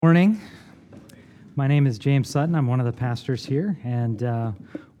Morning. My name is James Sutton. I'm one of the pastors here, and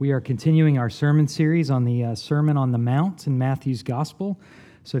we are continuing our sermon series on the Sermon on the Mount in Matthew's Gospel.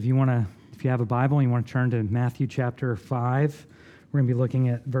 So if you have a Bible and you want to turn to Matthew chapter 5, we're going to be looking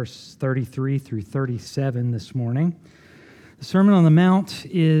at verse 33 through 37 this morning. The Sermon on the Mount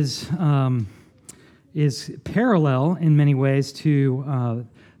is parallel in many ways to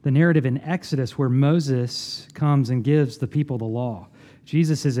the narrative in Exodus where Moses comes and gives the people the law.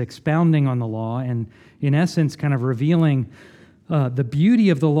 Jesus is expounding on the law and, in essence, kind of revealing the beauty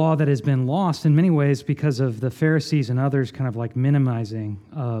of the law that has been lost in many ways because of the Pharisees and others kind of like minimizing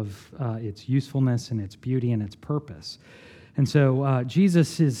of its usefulness and its beauty and its purpose. And so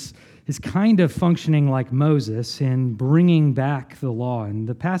Jesus is kind of functioning like Moses in bringing back the law. And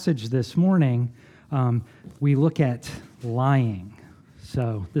the passage this morning, we look at lying.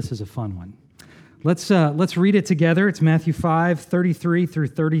 So this is a fun one. Let's read it together. It's Matthew 5, 33 through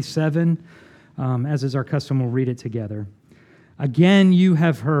 37. As is our custom, we'll read it together. Again, you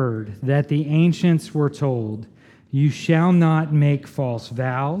have heard that the ancients were told, "You shall not make false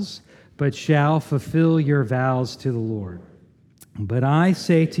vows, but shall fulfill your vows to the Lord. But I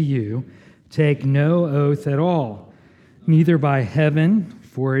say to you, take no oath at all, neither by heaven,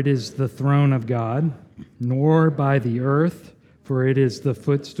 for it is the throne of God, nor by the earth, for it is the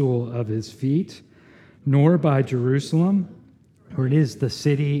footstool of his feet, nor by Jerusalem, for it is the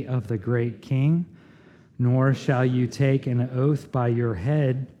city of the great King, nor shall you take an oath by your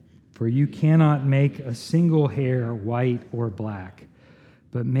head, for you cannot make a single hair white or black.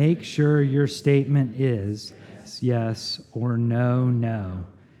 But make sure your statement is yes or no, no.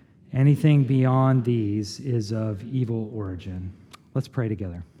 Anything beyond these is of evil origin." Let's pray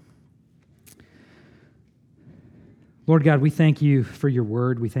together. Lord God, we thank you for your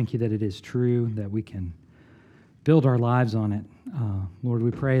word. We thank you that it is true, that we can build our lives on it. Lord,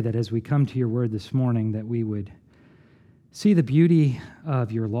 we pray that as we come to your word this morning, that we would see the beauty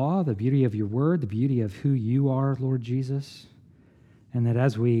of your law, the beauty of your word, the beauty of who you are, Lord Jesus, and that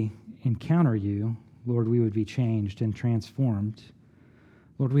as we encounter you, Lord, we would be changed and transformed.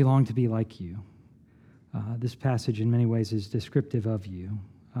 Lord, we long to be like you. This passage in many ways is descriptive of you.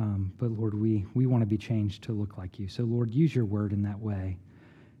 But Lord, we want to be changed to look like you. So Lord, use your word in that way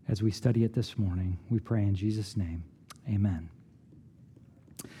as we study it this morning. We pray in Jesus' name. Amen.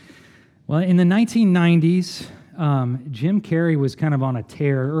 Well, in the 1990s, Jim Carrey was kind of on a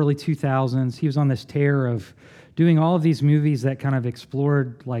tear, early 2000s. He was on this tear of doing all of these movies that kind of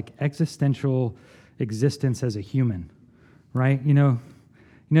explored like existential existence as a human, right? You know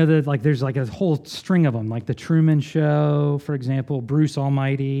that like there's like a whole string of them, like The Truman Show, for example, Bruce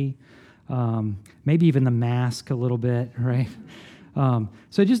Almighty, maybe even The Mask a little bit, right?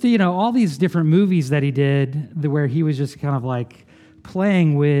 So just all these different movies that he did, where he was just kind of like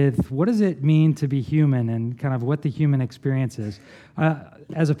playing with what does it mean to be human and kind of what the human experience is.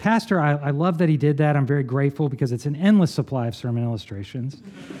 As a pastor, I love that he did that. I'm very grateful because it's an endless supply of sermon illustrations.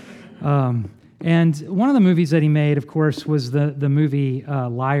 And one of the movies that he made, of course, was the movie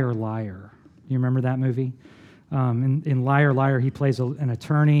Liar, Liar. You remember that movie? In Liar, Liar, he plays an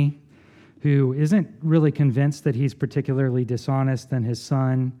attorney who isn't really convinced that he's particularly dishonest, and his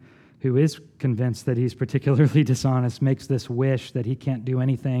son, who is convinced that he's particularly dishonest, makes this wish that he can't do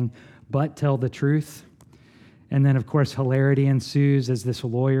anything but tell the truth. And then, of course, hilarity ensues as this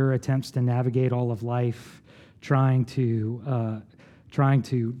lawyer attempts to navigate all of life, trying to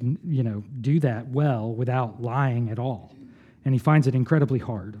do that well without lying at all. And he finds it incredibly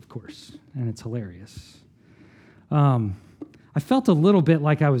hard, of course, and it's hilarious. I felt a little bit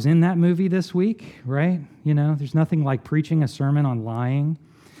like I was in that movie this week, right? There's nothing like preaching a sermon on lying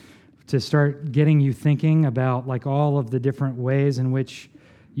to start getting you thinking about like all of the different ways in which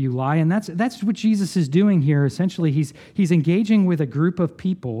you lie. And that's what Jesus is doing here. Essentially, he's engaging with a group of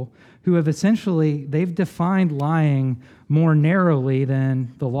people who have they've defined lying more narrowly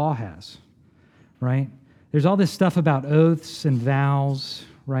than the law has, right? There's all this stuff about oaths and vows,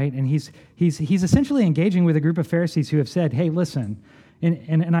 right? And he's essentially engaging with a group of Pharisees who have said, hey, listen,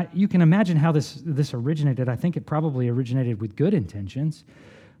 and you can imagine how this originated. I think it probably originated with good intentions.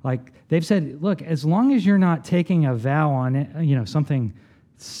 Like they've said, look, as long as you're not taking a vow on it, something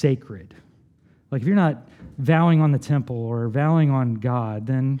sacred, like if you're not vowing on the temple or vowing on God,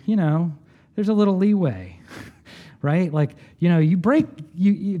 then, there's a little leeway, right? Like,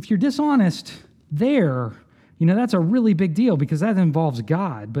 if you're dishonest there, that's a really big deal because that involves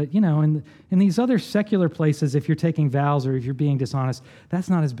God. But, in these other secular places, if you're taking vows or if you're being dishonest, that's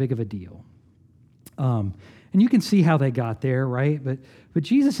not as big of a deal. And you can see how they got there, right? But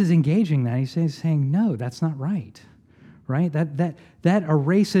Jesus is engaging that. He's saying, no, that's not right, right? That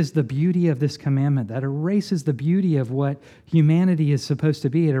erases the beauty of this commandment. That erases the beauty of what humanity is supposed to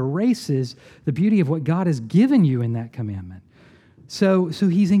be. It erases the beauty of what God has given you in that commandment. So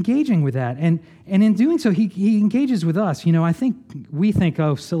he's engaging with that. And in doing so, he engages with us. I think we think,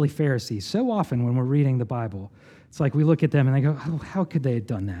 oh, silly Pharisees. So often when we're reading the Bible, it's like we look at them and they go, oh, how could they have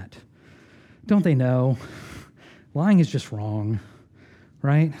done that? Don't they know? Lying is just wrong,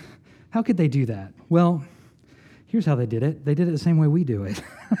 right? How could they do that? Well, here's how they did it. They did it the same way we do it,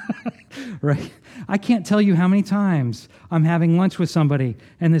 right? I can't tell you how many times I'm having lunch with somebody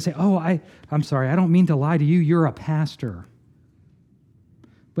and they say, oh, I'm sorry, I don't mean to lie to you. You're a pastor.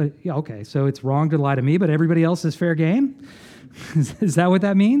 But, yeah, okay, so it's wrong to lie to me, but everybody else is fair game? Is that what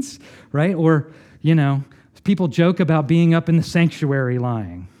that means, right? Or, people joke about being up in the sanctuary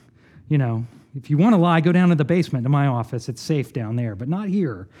lying. If you want to lie, go down to the basement to my office. It's safe down there, but not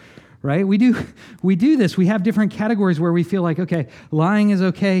here, right? We do this. We have different categories where we feel like, okay, lying is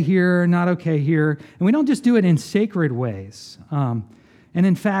okay here, not okay here. And we don't just do it in sacred ways. And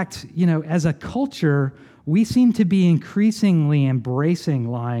in fact, as a culture, we seem to be increasingly embracing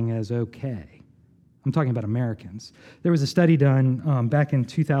lying as okay. I'm talking about Americans. There was a study done back in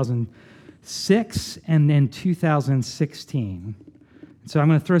 2006 and then 2016. So I'm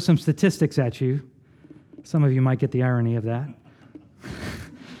going to throw some statistics at you. Some of you might get the irony of that.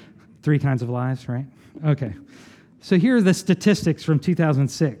 3 kinds of lies, right? Okay. So here are the statistics from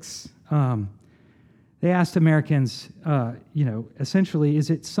 2006. They asked Americans, essentially, is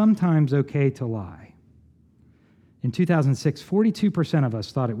it sometimes okay to lie? In 2006, 42% of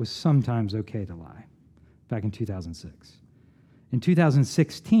us thought it was sometimes okay to lie, back in 2006. In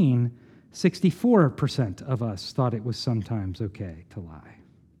 2016, 64% of us thought it was sometimes okay to lie.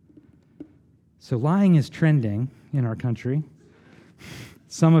 So lying is trending in our country.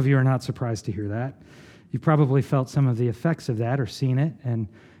 Some of you are not surprised to hear that. You've probably felt some of the effects of that or seen it, and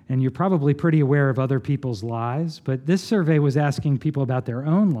you're probably pretty aware of other people's lies. But this survey was asking people about their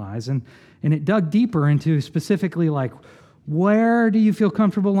own lies, and it dug deeper into specifically like, where do you feel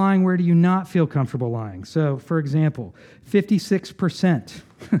comfortable lying? Where do you not feel comfortable lying? So, for example, 56%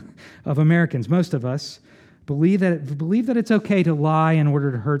 of Americans, most of us, believe that it's okay to lie in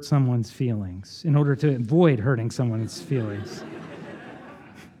order to hurt someone's feelings, in order to avoid hurting someone's feelings.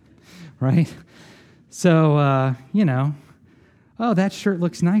 Right? So, oh, that shirt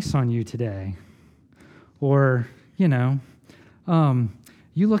looks nice on you today. Or, you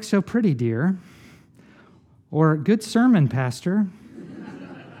look so pretty, dear. Or, good sermon, Pastor.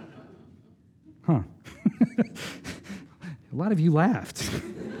 Huh. A lot of you laughed.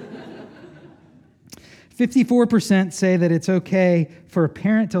 54% say that it's okay for a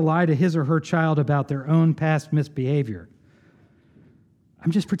parent to lie to his or her child about their own past misbehavior.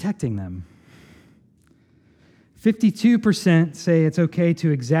 I'm just protecting them. 52% say it's okay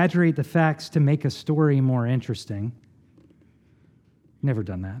to exaggerate the facts to make a story more interesting. Never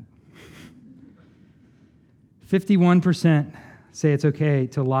done that. 51% say it's okay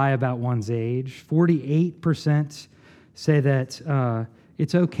to lie about one's age. 48% say that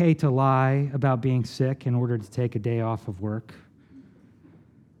it's okay to lie about being sick in order to take a day off of work.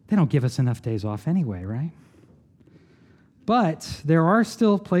 They don't give us enough days off anyway, right? But there are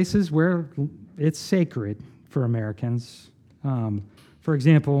still places where it's sacred for Americans. For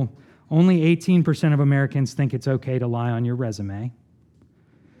example, only 18% of Americans think it's okay to lie on your resume.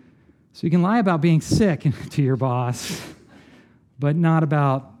 So you can lie about being sick to your boss, but not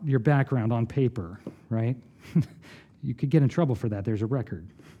about your background on paper, right? You could get in trouble for that. There's a record.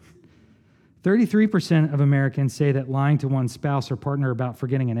 33% of Americans say that lying to one's spouse or partner about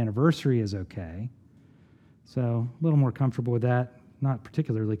forgetting an anniversary is okay. So a little more comfortable with that, not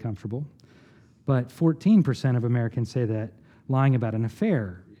particularly comfortable. But 14% of Americans say that lying about an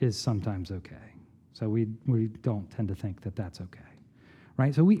affair is sometimes okay. So we don't tend to think that that's okay,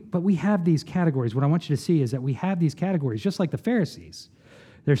 right? But we have these categories. What I want you to see is that we have these categories, just like the Pharisees.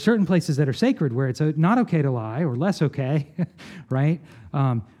 There are certain places that are sacred where it's not okay to lie or less okay, right?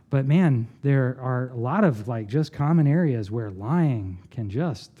 But man, there are a lot of just common areas where lying can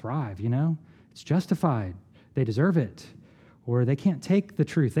just thrive, It's justified. They deserve it. Or they can't take the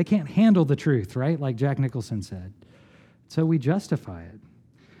truth. They can't handle the truth, right? Like Jack Nicholson said. So we justify it.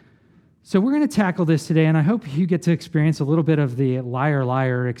 So we're going to tackle this today, and I hope you get to experience a little bit of the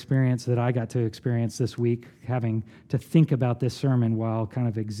liar experience that I got to experience this week, having to think about this sermon while kind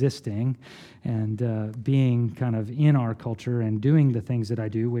of existing and being kind of in our culture and doing the things that I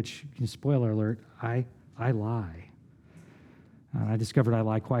do, which, spoiler alert, I lie. I discovered I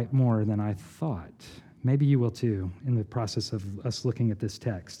lie quite more than I thought. Maybe you will too in the process of us looking at this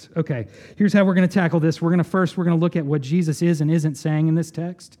text. Okay, here's how we're going to tackle this. We're going to look at what Jesus is and isn't saying in this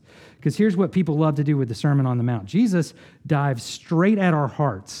text, because here's what people love to do with the Sermon on the Mount. Jesus dives straight at our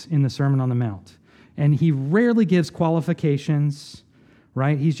hearts in the Sermon on the Mount, and he rarely gives qualifications,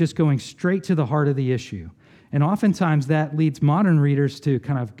 right? He's just going straight to the heart of the issue. And oftentimes that leads modern readers to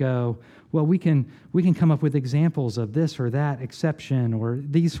kind of go, well, we can come up with examples of this or that exception or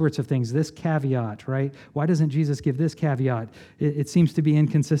these sorts of things, this caveat, right? Why doesn't Jesus give this caveat? It seems to be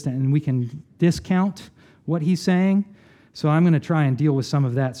inconsistent, and we can discount what he's saying. So I'm going to try and deal with some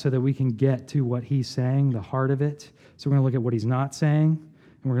of that so that we can get to what he's saying, the heart of it. So we're going to look at what he's not saying,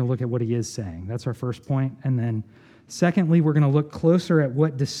 and we're going to look at what he is saying. That's our first point. And then secondly, we're going to look closer at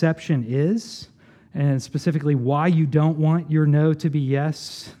what deception is, and specifically why you don't want your no to be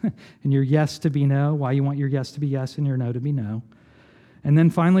yes and your yes to be no, why you want your yes to be yes and your no to be no. And then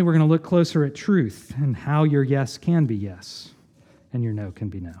finally, we're going to look closer at truth and how your yes can be yes and your no can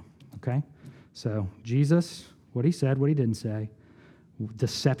be no, okay? So Jesus, what he said, what he didn't say,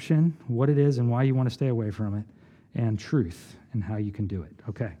 deception, what it is and why you want to stay away from it, and truth and how you can do it,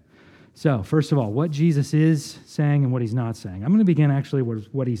 okay? So first of all, what Jesus is saying and what he's not saying. I'm going to begin actually with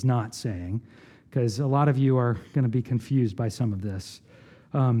what he's not saying, because a lot of you are going to be confused by some of this.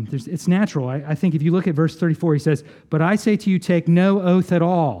 It's natural. I think if you look at verse 34, he says, "But I say to you, take no oath at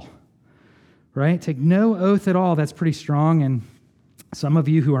all." Right? Take no oath at all. That's pretty strong. And some of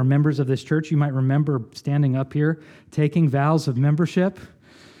you who are members of this church, you might remember standing up here, taking vows of membership.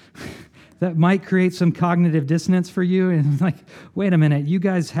 That might create some cognitive dissonance for you. And like, wait a minute, you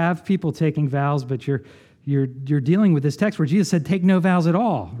guys have people taking vows, but you're dealing with this text where Jesus said, take no vows at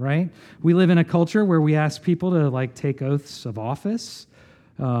all, right? We live in a culture where we ask people to like take oaths of office,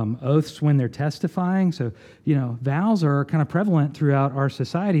 oaths when they're testifying. So, vows are kind of prevalent throughout our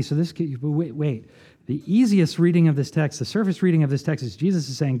society. So wait. The easiest reading of this text, the surface reading of this text is Jesus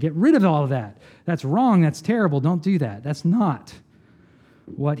is saying, get rid of all of that. That's wrong. That's terrible. Don't do that. That's not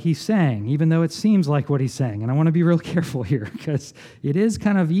what he's saying, even though it seems like what he's saying. And I want to be real careful here because it is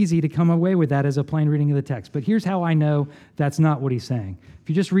kind of easy to come away with that as a plain reading of the text. But here's how I know that's not what he's saying. If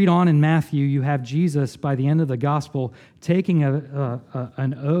you just read on in Matthew, you have Jesus by the end of the gospel taking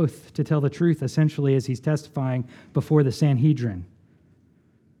an oath to tell the truth, essentially, as he's testifying before the Sanhedrin.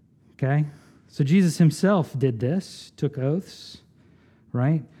 Okay? So Jesus himself did this, took oaths,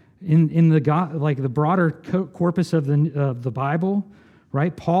 right? In the broader corpus of the Bible,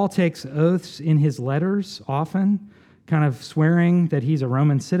 right? Paul takes oaths in his letters often, kind of swearing that he's a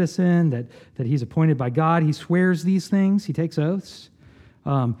Roman citizen, that he's appointed by God. He swears these things. He takes oaths.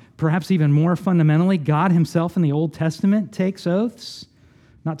 Perhaps even more fundamentally, God himself in the Old Testament takes oaths.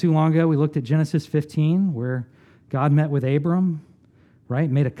 Not too long ago, we looked at Genesis 15, where God met with Abram, right?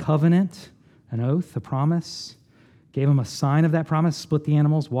 Made a covenant, an oath, a promise, gave him a sign of that promise, split the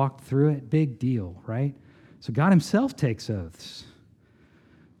animals, walked through it. Big deal, right? So God himself takes oaths.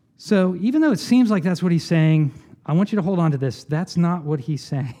 So even though it seems like that's what he's saying, I want you to hold on to this. That's not what he's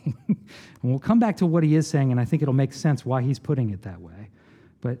saying. And we'll come back to what he is saying, and I think it'll make sense why he's putting it that way.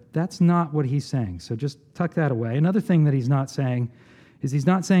 But that's not what he's saying, so just tuck that away. Another thing that he's not saying is he's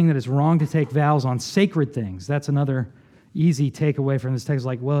not saying that it's wrong to take vows on sacred things. That's another easy takeaway from this text.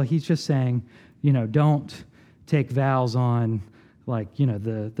 Like, well, he's just saying, don't take vows on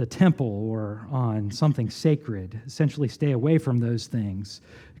the temple or on something sacred. Essentially stay away from those things.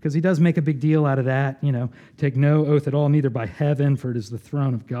 Because he does make a big deal out of that, take no oath at all, neither by heaven, for it is the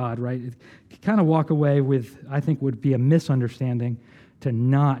throne of God, right? You kind of walk away with, I think, would be a misunderstanding to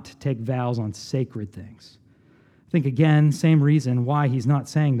not take vows on sacred things. I think, again, same reason why he's not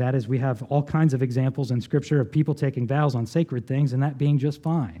saying that is we have all kinds of examples in Scripture of people taking vows on sacred things and that being just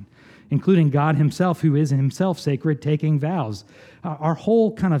fine, including God himself, who is himself sacred, taking vows. Our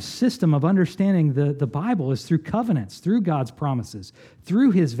whole kind of system of understanding the Bible is through covenants, through God's promises,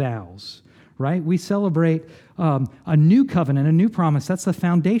 through his vows, right? We celebrate a new covenant, a new promise. That's the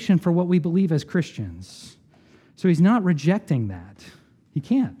foundation for what we believe as Christians. So he's not rejecting that. He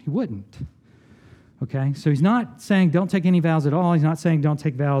can't. He wouldn't. Okay? So he's not saying don't take any vows at all. He's not saying don't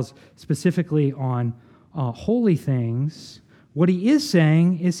take vows specifically on holy things. What he is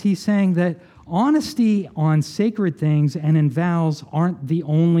saying is he's saying that honesty on sacred things and in vows aren't the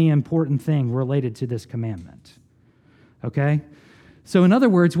only important thing related to this commandment. Okay? So in other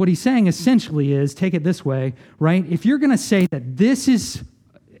words, what he's saying essentially is, take it this way, right? If you're going to say that this is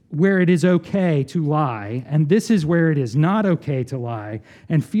where it is okay to lie, and this is where it is not okay to lie,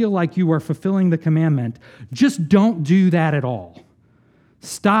 and feel like you are fulfilling the commandment, just don't do that at all.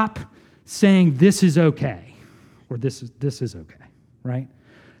 Stop saying this is okay, or this is okay, right?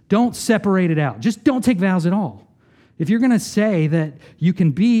 Don't separate it out. Just don't take vows at all. If you're going to say that you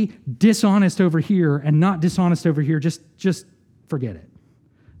can be dishonest over here and not dishonest over here, just forget it.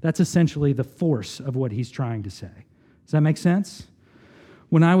 That's essentially the force of what he's trying to say. Does that make sense?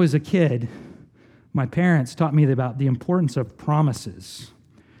 When I was a kid, my parents taught me about the importance of promises,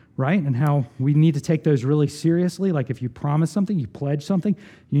 right? And how we need to take those really seriously. Like if you promise something, you pledge something,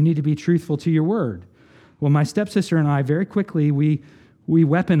 you need to be truthful to your word. Well, my stepsister and I, very quickly, we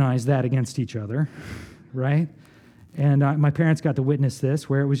weaponized that against each other, right? And my parents got to witness this,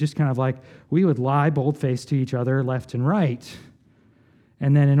 where it was just kind of like we would lie bold-faced to each other left and right.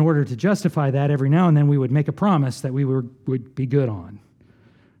 And then in order to justify that, every now and then we would make a promise that we would be good on,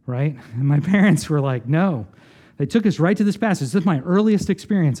 right? And my parents were like, no. They took us right to this passage. This is my earliest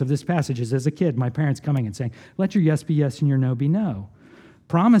experience of this passage is as a kid, my parents coming and saying, let your yes be yes and your no be no.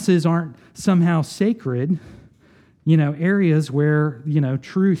 Promises aren't somehow sacred, areas where,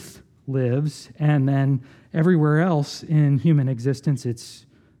 truth lives, and then everywhere else in human existence, it's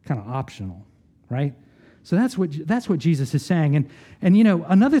kind of optional, right? So that's what Jesus is saying. And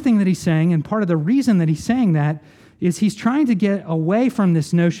another thing that he's saying, and part of the reason that he's saying that, is he's trying to get away from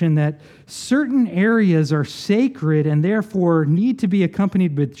this notion that certain areas are sacred and therefore need to be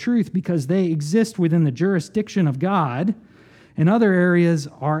accompanied with truth because they exist within the jurisdiction of God, and other areas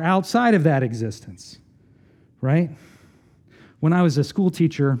are outside of that existence, right? When I was a school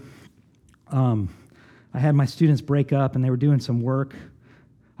teacher, I had my students break up and they were doing some work.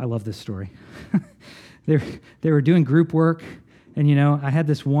 I love this story. They were doing group work, and I had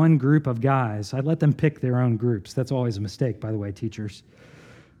this one group of guys. I'd let them pick their own groups. That's always a mistake, by the way, teachers,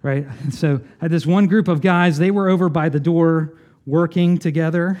 right? And so I had this one group of guys. They were over by the door working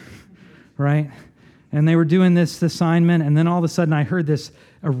together, right? And they were doing this assignment, and then all of a sudden I heard this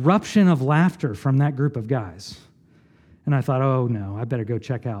eruption of laughter from that group of guys. And I thought, oh no, I better go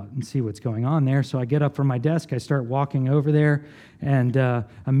check out and see what's going on there. So I get up from my desk, I start walking over there, and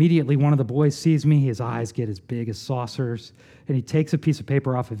immediately one of the boys sees me. His eyes get as big as saucers, and he takes a piece of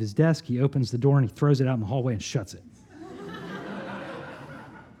paper off of his desk, he opens the door, and he throws it out in the hallway and shuts it.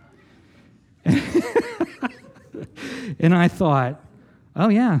 And I thought, oh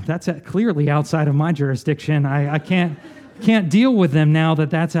yeah, that's clearly outside of my jurisdiction. I can't deal with them now that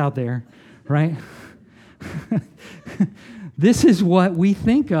that's out there, right? This is what we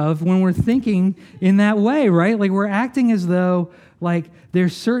think of when we're thinking in that way, right? Like we're acting as though like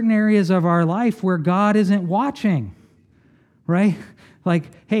there's certain areas of our life where God isn't watching, right? Like,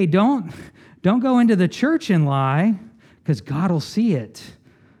 hey, don't go into the church and lie because God will see it.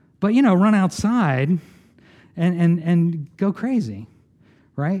 But, run outside and go crazy,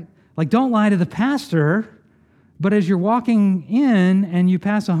 right? Like don't lie to the pastor, but as you're walking in and you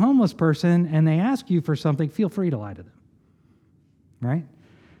pass a homeless person and they ask you for something, feel free to lie to them, right?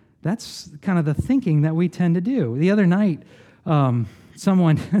 That's kind of the thinking that we tend to do. The other night, this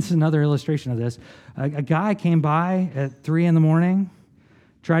is another illustration of this, a guy came by at 3 a.m,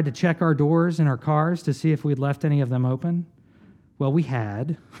 tried to check our doors in our cars to see if we'd left any of them open. Well, we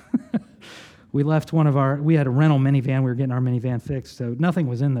had. We left we had a rental minivan. We were getting our minivan fixed, so nothing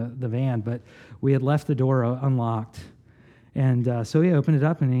was in the van, but we had left the door unlocked. And so he opened it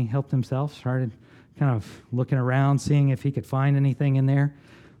up and he helped himself, started kind of looking around, seeing if he could find anything in there.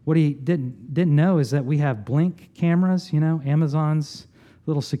 What he didn't know is that we have Blink cameras, Amazon's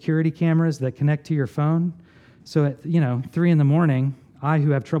little security cameras that connect to your phone. So at 3 a.m, I, who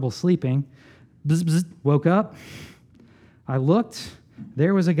have trouble sleeping, woke up. I looked.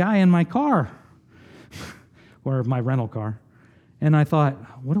 There was a guy in my car, or my rental car. And I thought,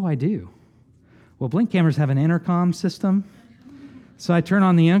 what do I do? Well, Blink cameras have an intercom system. So I turned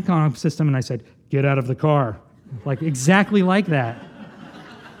on the intercom system and I said, get out of the car. Like exactly like that.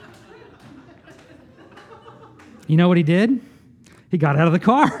 You know what he did? He got out of the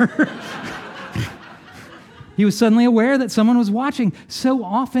car. He was suddenly aware that someone was watching. So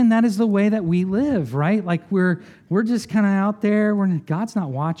often that is the way that we live, right? Like we're just kind of out there. God's not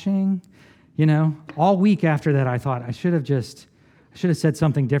watching. All week after that, I thought I should have said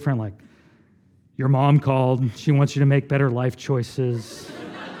something different, like, your mom called. She wants you to make better life choices.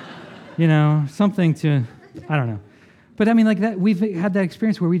 Something to, I don't know. But I mean, like that, we've had that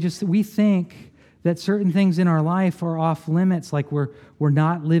experience where we think that certain things in our life are off limits, like we're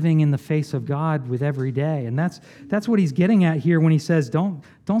not living in the face of God with every day. And that's what he's getting at here when he says, don't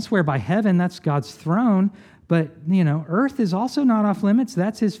swear by heaven, that's God's throne. But, earth is also not off limits.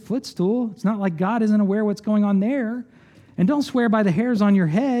 That's his footstool. It's not like God isn't aware what's going on there. And don't swear by the hairs on your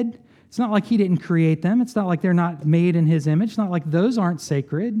head. It's not like he didn't create them. It's not like they're not made in his image. It's not like those aren't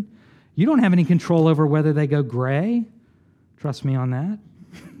sacred. You don't have any control over whether they go gray. Trust me on that.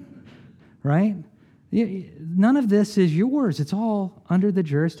 right? None of this is yours. It's all under the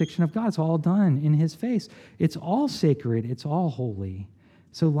jurisdiction of God. It's all done in his face. It's all sacred. It's all holy.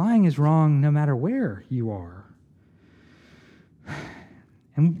 So lying is wrong no matter where you are.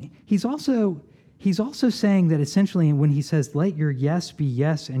 And he's also saying that essentially when he says, let your yes be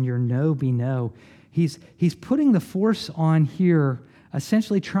yes and your no be no, he's putting the force on here,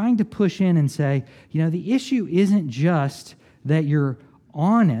 essentially trying to push in and say, the issue isn't just that you're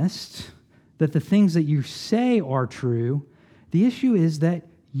honest, that the things that you say are true. The issue is that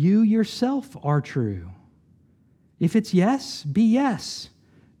you yourself are true. If it's yes, be yes.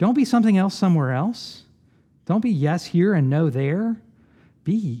 Don't be something else somewhere else. Don't be yes here and no there.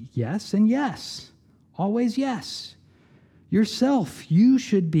 Be yes and yes. Always yes. Yourself, you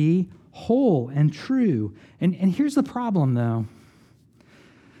should be whole and true. And here's the problem, though.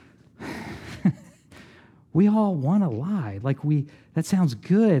 We all want to lie. That sounds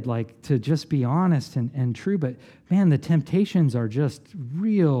good, to just be honest and true, but man, the temptations are just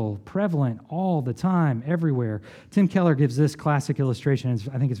real prevalent all the time, everywhere. Tim Keller gives this classic illustration,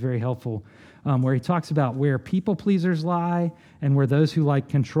 I think it's very helpful, where he talks about where people pleasers lie and where those who like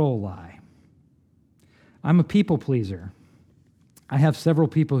control lie. I'm a people pleaser. I have several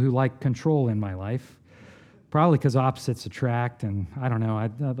people who like control in my life, probably because opposites attract, and I don't know.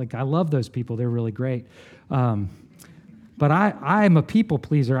 I love those people. They're really great. But I'm a people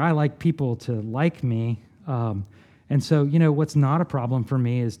pleaser. I like people to like me. And so, what's not a problem for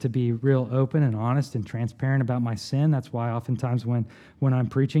me is to be real open and honest and transparent about my sin. That's why oftentimes when I'm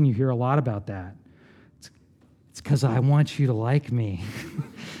preaching, you hear a lot about that. It's because I want you to like me,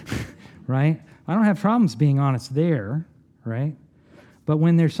 right? I don't have problems being honest there, right? But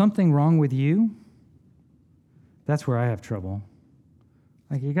when there's something wrong with you, that's where I have trouble.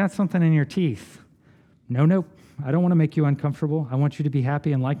 You got something in your teeth. No, I don't want to make you uncomfortable. I want you to be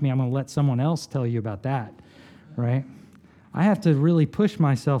happy and like me. I'm going to let someone else tell you about that, right? I have to really push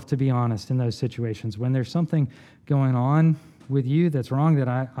myself to be honest in those situations. When there's something going on with you that's wrong that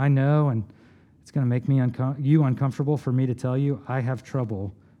I know and it's going to make you uncomfortable for me to tell you, I have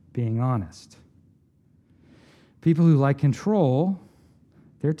trouble being honest. People who like control,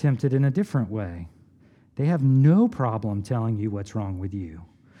 they're tempted in a different way. They have no problem telling you what's wrong with you,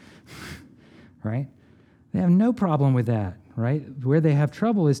 right? They have no problem with that, right? Where they have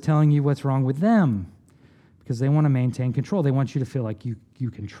trouble is telling you what's wrong with them because they want to maintain control. They want you to feel like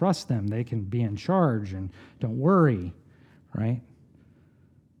you can trust them. They can be in charge and don't worry, right?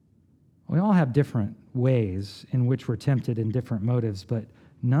 We all have different ways in which we're tempted in different motives, but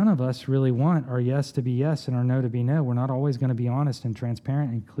none of us really want our yes to be yes and our no to be no. We're not always going to be honest and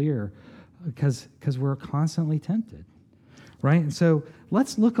transparent and clear because we're constantly tempted, right? And so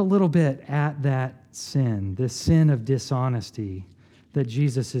let's look a little bit at that sin, this sin of dishonesty that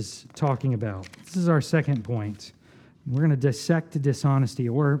Jesus is talking about. This is our second point. We're going to dissect dishonesty,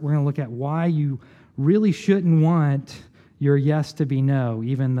 or we're going to look at why you really shouldn't want your yes to be no,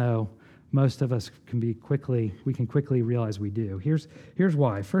 even though most of us we can quickly realize we do. Here's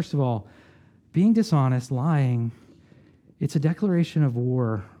why. First of all, being dishonest, lying, it's a declaration of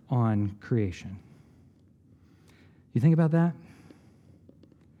war on creation. You think about that?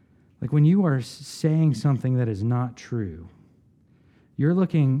 When you are saying something that is not true, you're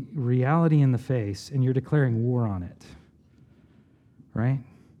looking reality in the face and you're declaring war on it, right?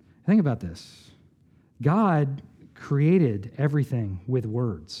 Think about this. God created everything with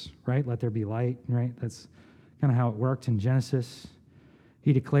words, right? Let there be light, right? That's kind of how it worked in Genesis.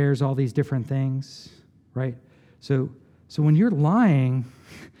 He declares all these different things, right? So when you're lying,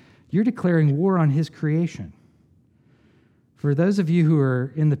 you're declaring war on his creation. For those of you who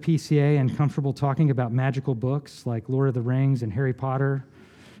are in the PCA and comfortable talking about magical books like Lord of the Rings and Harry Potter,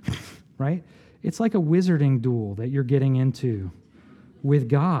 right? It's like a wizarding duel that you're getting into with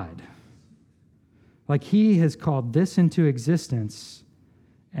God. He has called this into existence,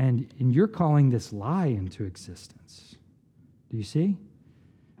 and you're calling this lie into existence. Do you see?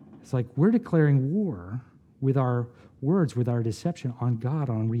 It's we're declaring war with our words, with our deception on God,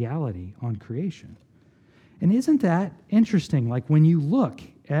 on reality, on creation. And isn't that interesting? When you look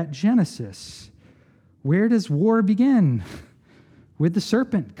at Genesis, where does war begin? With the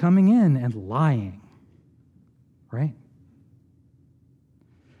serpent coming in and lying, right?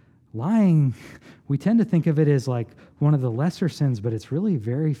 Lying, we tend to think of it as one of the lesser sins, but it's really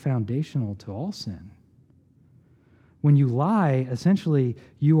very foundational to all sin. When you lie, essentially,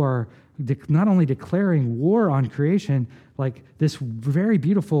 you are not only declaring war on creation, this very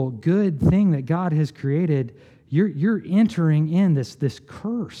beautiful, good thing that God has created, you're entering in this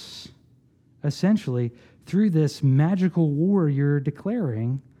curse, essentially, through this magical war you're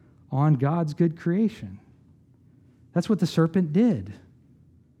declaring on God's good creation. That's what the serpent did.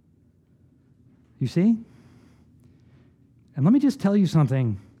 You see? And let me just tell you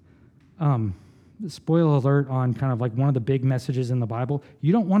something. Spoiler alert on kind of like one of the big messages in the Bible.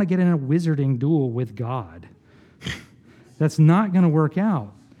 You don't want to get in a wizarding duel with God. That's not going to work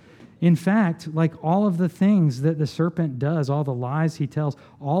out. In fact, like all of the things that the serpent does, all the lies he tells,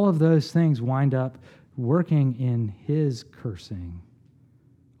 all of those things wind up working in his cursing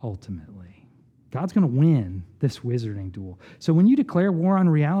ultimately. God's going to win this wizarding duel. So when you declare war on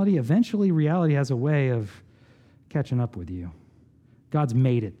reality, eventually reality has a way of catching up with you. God's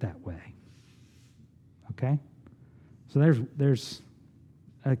made it that way. Okay? So there's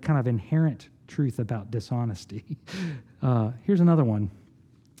a kind of inherent truth about dishonesty. Here's another one.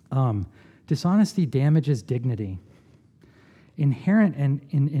 Dishonesty damages dignity. Inherent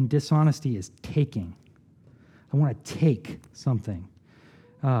in dishonesty is taking. I want to take something.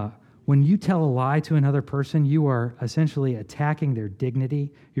 When you tell a lie to another person, you are essentially attacking their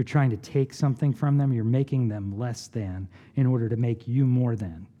dignity. You're trying to take something from them. You're making them less than in order to make you more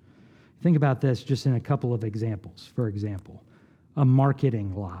than. Think about this just in a couple of examples. For example, a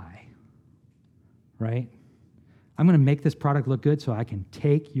marketing lie, right? I'm going to make this product look good so I can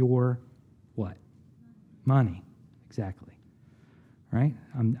take your what? Money. Exactly. Right?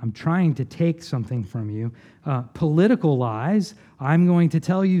 I'm trying to take something from you. Political lies, I'm going to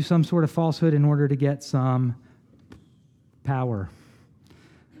tell you some sort of falsehood in order to get some power.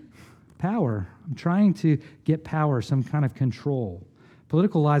 Power. I'm trying to get power, some kind of control.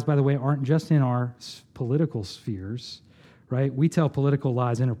 Political lies, by the way, aren't just in our political spheres, right? We tell political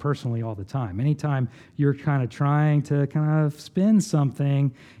lies interpersonally all the time. Anytime you're kind of trying to kind of spin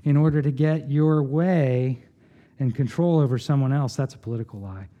something in order to get your way and control over someone else, that's a political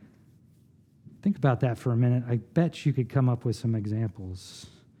lie. Think about that for a minute. I bet you could come up with some examples.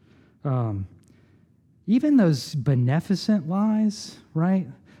 Even those beneficent lies, right?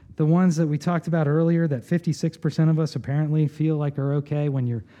 The ones that we talked about earlier that 56% of us apparently feel like are okay when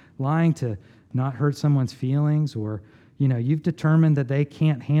you're lying to not hurt someone's feelings, or, you've determined that they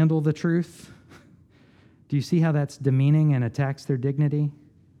can't handle the truth. Do you see how that's demeaning and attacks their dignity?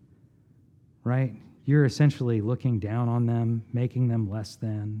 Right? You're essentially looking down on them, making them less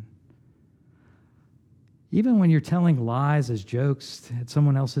than. Even when you're telling lies as jokes at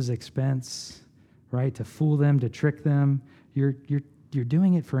someone else's expense, right, to fool them, to trick them, you're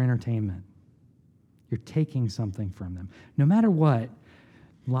doing it for entertainment. You're taking something from them. No matter what,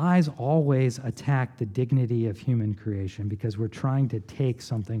 lies always attack the dignity of human creation because we're trying to take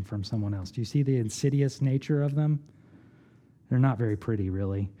something from someone else. Do you see the insidious nature of them? They're not very pretty,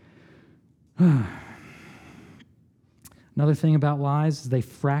 really. Another thing about lies is they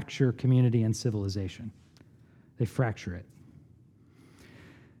fracture community and civilization. They fracture it.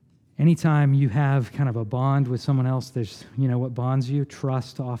 Anytime you have kind of a bond with someone else, there's, what bonds you?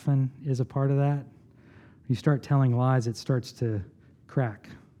 Trust often is a part of that. You start telling lies, it starts to crack,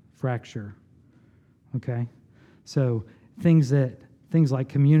 fracture. Okay? So things like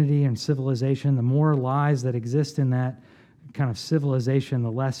community and civilization, the more lies that exist in that kind of civilization,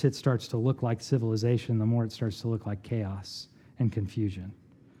 the less it starts to look like civilization, the more it starts to look like chaos and confusion.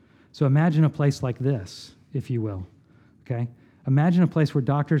 So imagine a place like this, if you will, okay? Imagine a place where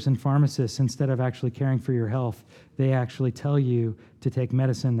doctors and pharmacists, instead of actually caring for your health, they actually tell you to take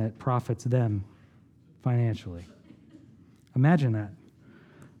medicine that profits them financially. Imagine that.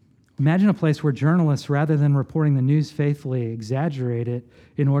 Imagine a place where journalists, rather than reporting the news faithfully, exaggerate it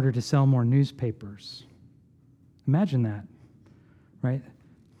in order to sell more newspapers. Imagine that. Right?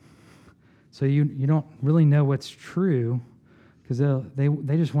 So you don't really know what's true because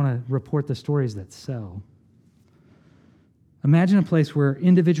they just want to report the stories that sell. Imagine a place where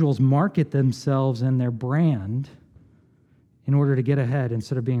individuals market themselves and their brand in order to get ahead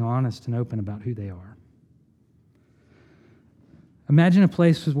instead of being honest and open about who they are. Imagine a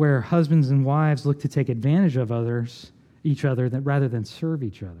place where husbands and wives look to take advantage of each other rather than serve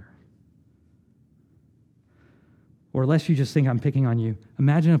each other. Or lest you just think I'm picking on you,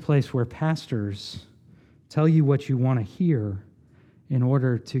 imagine a place where pastors tell you what you want to hear in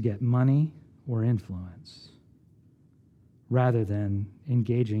order to get money or influence, rather than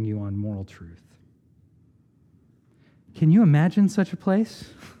engaging you on moral truth. Can you imagine such a place?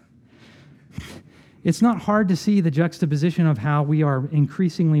 It's not hard to see the juxtaposition of how we are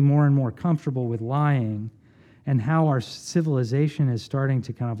increasingly more and more comfortable with lying and how our civilization is starting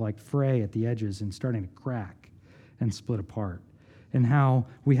to kind of like fray at the edges and starting to crack and split apart, and how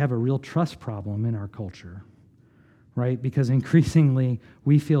we have a real trust problem in our culture, right? Because increasingly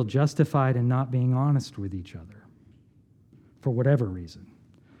we feel justified in not being honest with each other for whatever reason.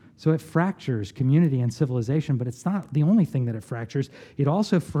 So it fractures community and civilization, but it's not the only thing that it fractures. It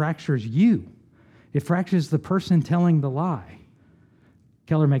also fractures you. It fractures the person telling the lie.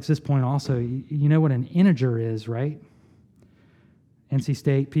 Keller makes this point also. You know what an integer is, right? NC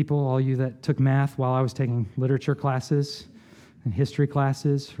State people, all you that took math while I was taking literature classes and history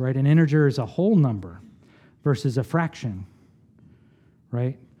classes, right? An integer is a whole number versus a fraction,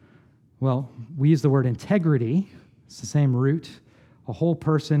 right? Well, we use the word integrity. It's the same root. A whole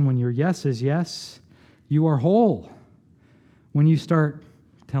person, when your yes is yes, you are whole. When you start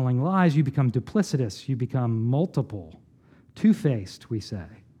telling lies, you become duplicitous. You become multiple, two-faced, we say,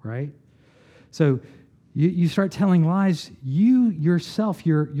 right? So you start telling lies, you yourself,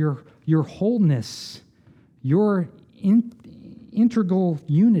 your wholeness, your integral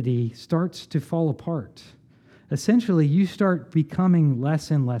unity starts to fall apart. Essentially, you start becoming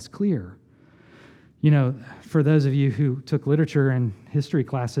less and less clear. You know, for those of you who took literature and history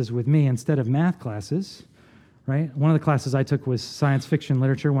classes with me instead of math classes, right? One of the classes I took was science fiction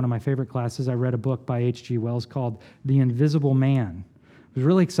literature, one of my favorite classes. I read a book by H.G. Wells called The Invisible Man. I was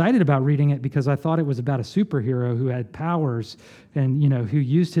really excited about reading it because I thought it was about a superhero who had powers and, who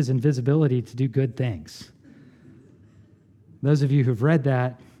used his invisibility to do good things. Those of you who've read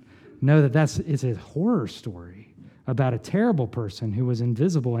that know that it's a horror story about a terrible person who was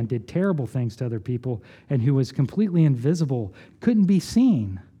invisible and did terrible things to other people and who was completely invisible, couldn't be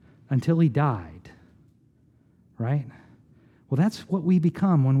seen until he died, right? Well, that's what we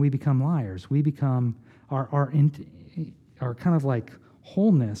become when we become liars. We become, our kind of like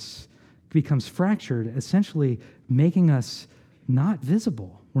wholeness becomes fractured, essentially making us not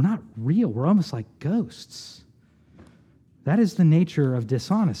visible. We're not real. We're almost like ghosts. That is the nature of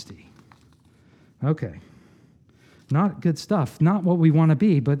dishonesty. Okay. Not good stuff. Not what we want to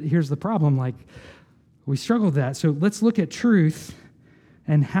be, but here's the problem. We struggle with that. So let's look at truth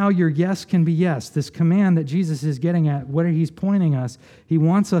and how your yes can be yes. This command that Jesus is getting at, what he's pointing us, he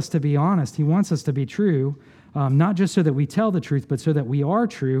wants us to be honest. He wants us to be true. Not just so that we tell the truth, but so that we are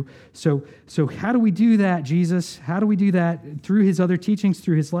true. So how do we do that, Jesus? How do we do that? Through his other teachings,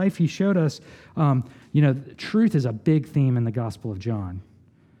 through his life, he showed us, truth is a big theme in the Gospel of John.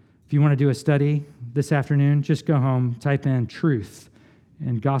 If you want to do a study this afternoon, just go home, type in truth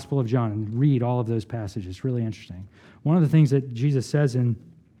and Gospel of John, and read all of those passages. Really interesting. One of the things that Jesus says in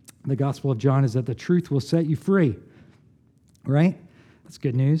the Gospel of John is that the truth will set you free, right? That's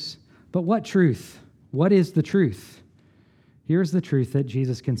good news. But what truth? What is the truth? Here's the truth that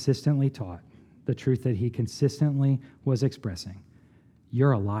Jesus consistently taught, the truth that he consistently was expressing.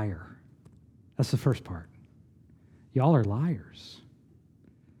 You're a liar. That's the first part. Y'all are liars.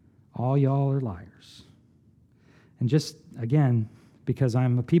 All y'all are liars. And just, again, because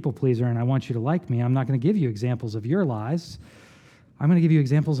I'm a people pleaser and I want you to like me, I'm not going to give you examples of your lies. I'm going to give you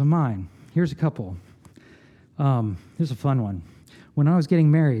examples of mine. Here's a couple. Here's a fun one. When I was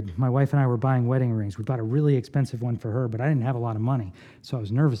getting married, my wife and I were buying wedding rings. We bought a really expensive one for her, but I didn't have a lot of money, so I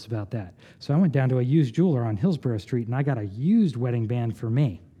was nervous about that. So I went down to a used jeweler on Hillsborough Street, and I got a used wedding band for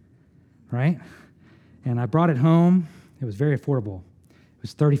me, right? And I brought it home. It was very affordable. It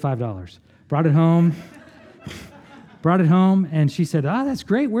was $35. Brought it home, and she said, that's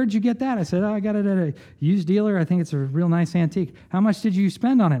great. Where'd you get that? I said, I got it at a used dealer. I think it's a real nice antique. How much did you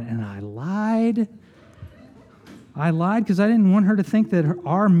spend on it? And I lied. Because I didn't want her to think that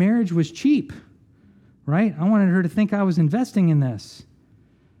our marriage was cheap, right? I wanted her to think I was investing in this.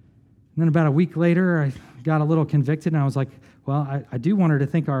 And then about a week later, I got a little convicted, and I was like, well, I do want her to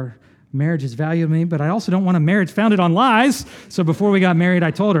think our marriage is valuable to me, but I also don't want a marriage founded on lies. So before we got married,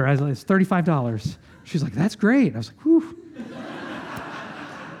 I told her, it's $35. She's like, that's great. I was like, whew.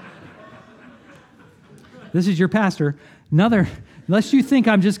 This is your pastor. Unless you think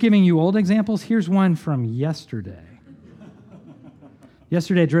I'm just giving you old examples, here's one from yesterday.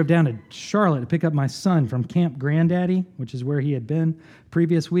 Yesterday, I drove down to Charlotte to pick up my son from Camp Granddaddy, which is where he had been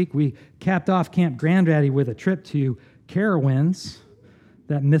previous week. We capped off Camp Granddaddy with a trip to Carowinds,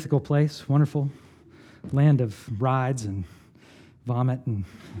 that mythical place, wonderful land of rides and vomit and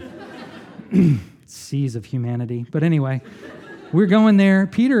seas of humanity. But anyway, we're going there.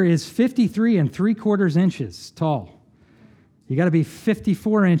 Peter is 53 3/4 inches tall. You got to be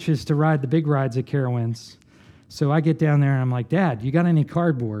 54 inches to ride the big rides at Carowinds. So I get down there and I'm like, Dad, you got any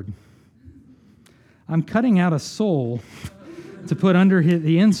cardboard? I'm cutting out a sole to put under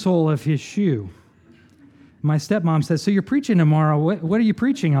the insole of his shoe. My stepmom says, so you're preaching tomorrow. What are you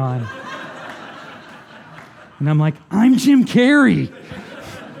preaching on? And I'm like, I'm Jim Carrey.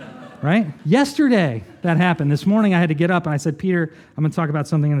 Right? Yesterday that happened. This morning I had to get up and I said, Peter, I'm going to talk about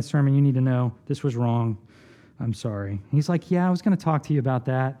something in the sermon you need to know. This was wrong. I'm sorry. He's like, yeah, I was going to talk to you about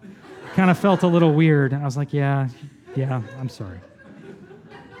that. Kind of felt a little weird. I was like, yeah, I'm sorry.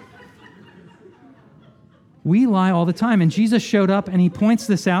 We lie all the time, and Jesus showed up and he points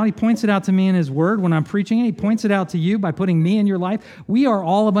this out. He points it out to me in his word when I'm preaching it. He points it out to you by putting me in your life. We are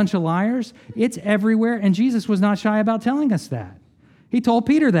all a bunch of liars. It's everywhere, and Jesus was not shy about telling us that. He told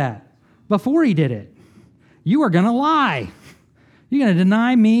Peter that before he did it. You are going to lie. You're going to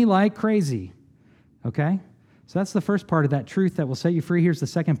deny me like crazy. Okay? So that's the first part of that truth that will set you free. Here's the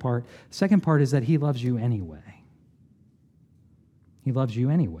second part. The second part is that he loves you anyway. He loves you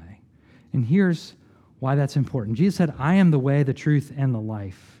anyway. And here's why that's important. Jesus said, I am the way, the truth, and the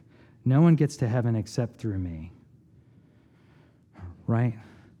life. No one gets to heaven except through me. Right?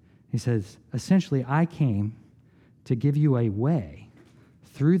 He says, essentially, I came to give you a way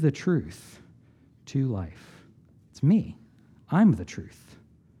through the truth to life. It's me. I'm the truth.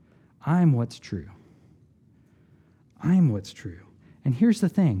 I'm what's true. I'm what's true. And here's the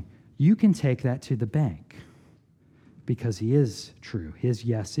thing. You can take that to the bank because he is true. His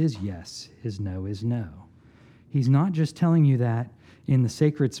yes is yes. His no is no. He's not just telling you that in the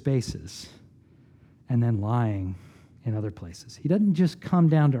sacred spaces and then lying in other places. He doesn't just come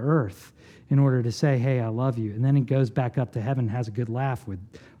down to earth in order to say, hey, I love you, and then he goes back up to heaven and has a good laugh with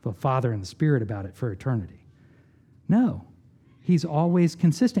the Father and the Spirit about it for eternity. No. He's always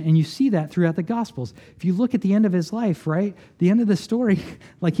consistent, and you see that throughout the Gospels. If you look at the end of his life, right, the end of the story,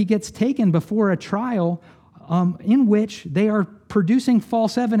 like he gets taken before a trial in which they are producing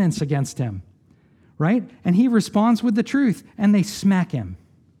false evidence against him, right? And he responds with the truth, and they smack him,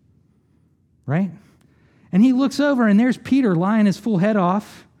 right? And he looks over, and there's Peter lying his full head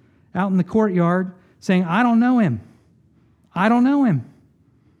off out in the courtyard saying, I don't know him. I don't know him.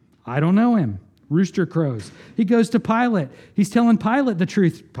 I don't know him. Rooster crows. He goes to Pilate. He's telling Pilate the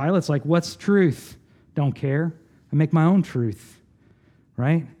truth. Pilate's like, what's truth? Don't care. I make my own truth,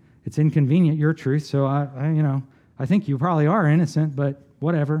 right? It's inconvenient, your truth, so I think you probably are innocent, but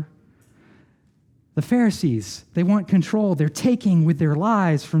whatever. The Pharisees, they want control. They're taking with their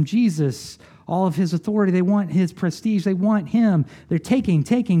lies from Jesus all of his authority. They want his prestige. They want him. They're taking.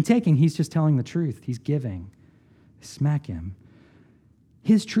 He's just telling the truth. He's giving. They smack him.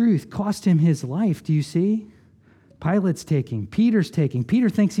 His truth cost him his life. Do you see? Pilate's taking. Peter's taking. Peter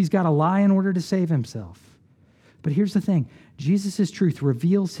thinks he's got to lie in order to save himself. But here's the thing. Jesus' truth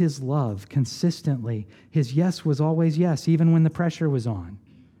reveals his love consistently. His yes was always yes, even when the pressure was on.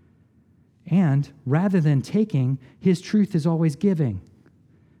 And rather than taking, his truth is always giving.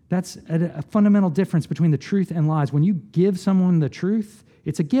 That's a fundamental difference between the truth and lies. When you give someone the truth,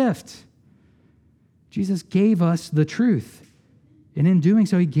 it's a gift. Jesus gave us the truth. And in doing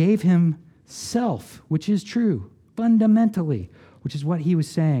so, he gave himself, which is true, fundamentally, which is what he was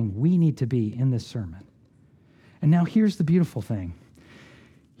saying we need to be in this sermon. And now here's the beautiful thing.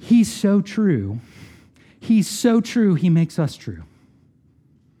 He's so true. He's so true, he makes us true.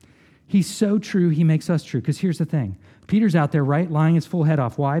 He's so true, he makes us true. Because here's the thing. Peter's out there, right, lying his full head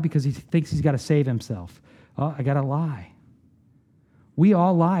off. Why? Because he thinks he's got to save himself. Oh, I got to lie. We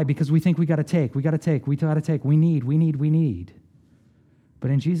all lie because we think we got to take, we need. But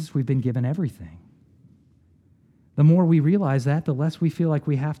in Jesus, we've been given everything. The more we realize that, the less we feel like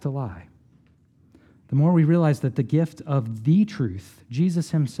we have to lie. The more we realize that the gift of the truth, Jesus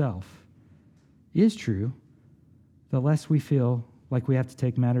himself, is true, the less we feel like we have to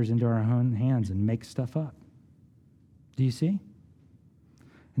take matters into our own hands and make stuff up. Do you see?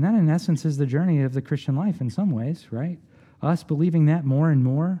 And that, in essence, is the journey of the Christian life in some ways, right? Us believing that more and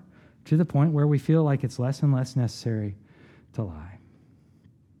more to the point where we feel like it's less and less necessary to lie.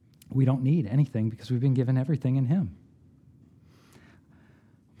 We don't need anything because we've been given everything in him.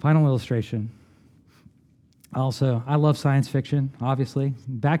 Final illustration. Also, I love science fiction, obviously.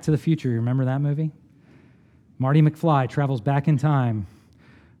 Back to the Future, you remember that movie? Marty McFly travels back in time,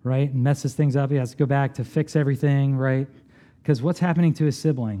 right? And messes things up. He has to go back to fix everything, right? Because what's happening to his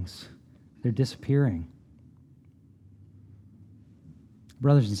siblings? They're disappearing.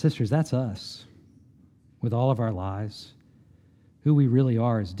 Brothers and sisters, that's us. With all of our lies. Who we really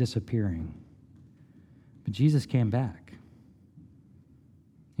are is disappearing. But Jesus came back.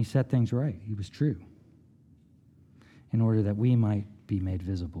 He set things right. He was true. In order that we might be made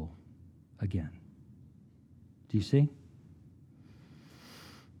visible again. Do you see?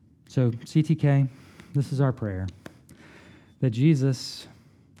 So, CTK, this is our prayer. That Jesus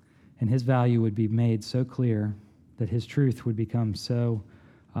and his value would be made so clear, that his truth would become so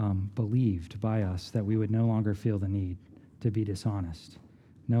believed by us that we would no longer feel the need to be dishonest,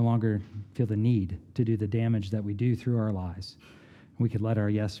 no longer feel the need to do the damage that we do through our lies. We could let our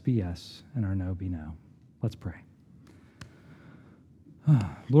yes be yes and our no be no. Let's pray.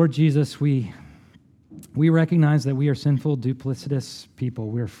 Lord Jesus, we recognize that we are sinful, duplicitous people.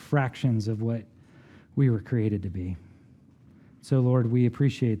 We're fractions of what we were created to be. So, Lord, we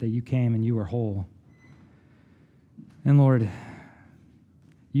appreciate that you came and you were whole. And, Lord,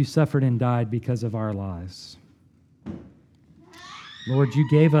 you suffered and died because of our lies. Lord, you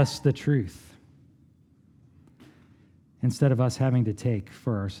gave us the truth instead of us having to take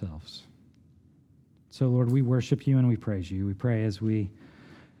for ourselves. So, Lord, we worship you and we praise you. We pray as we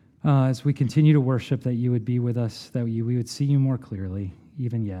continue to worship that you would be with us, that we would see you more clearly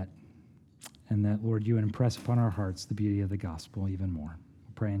even yet, and that, Lord, you would impress upon our hearts the beauty of the gospel even more.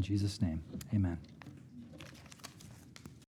 We pray in Jesus' name. Amen.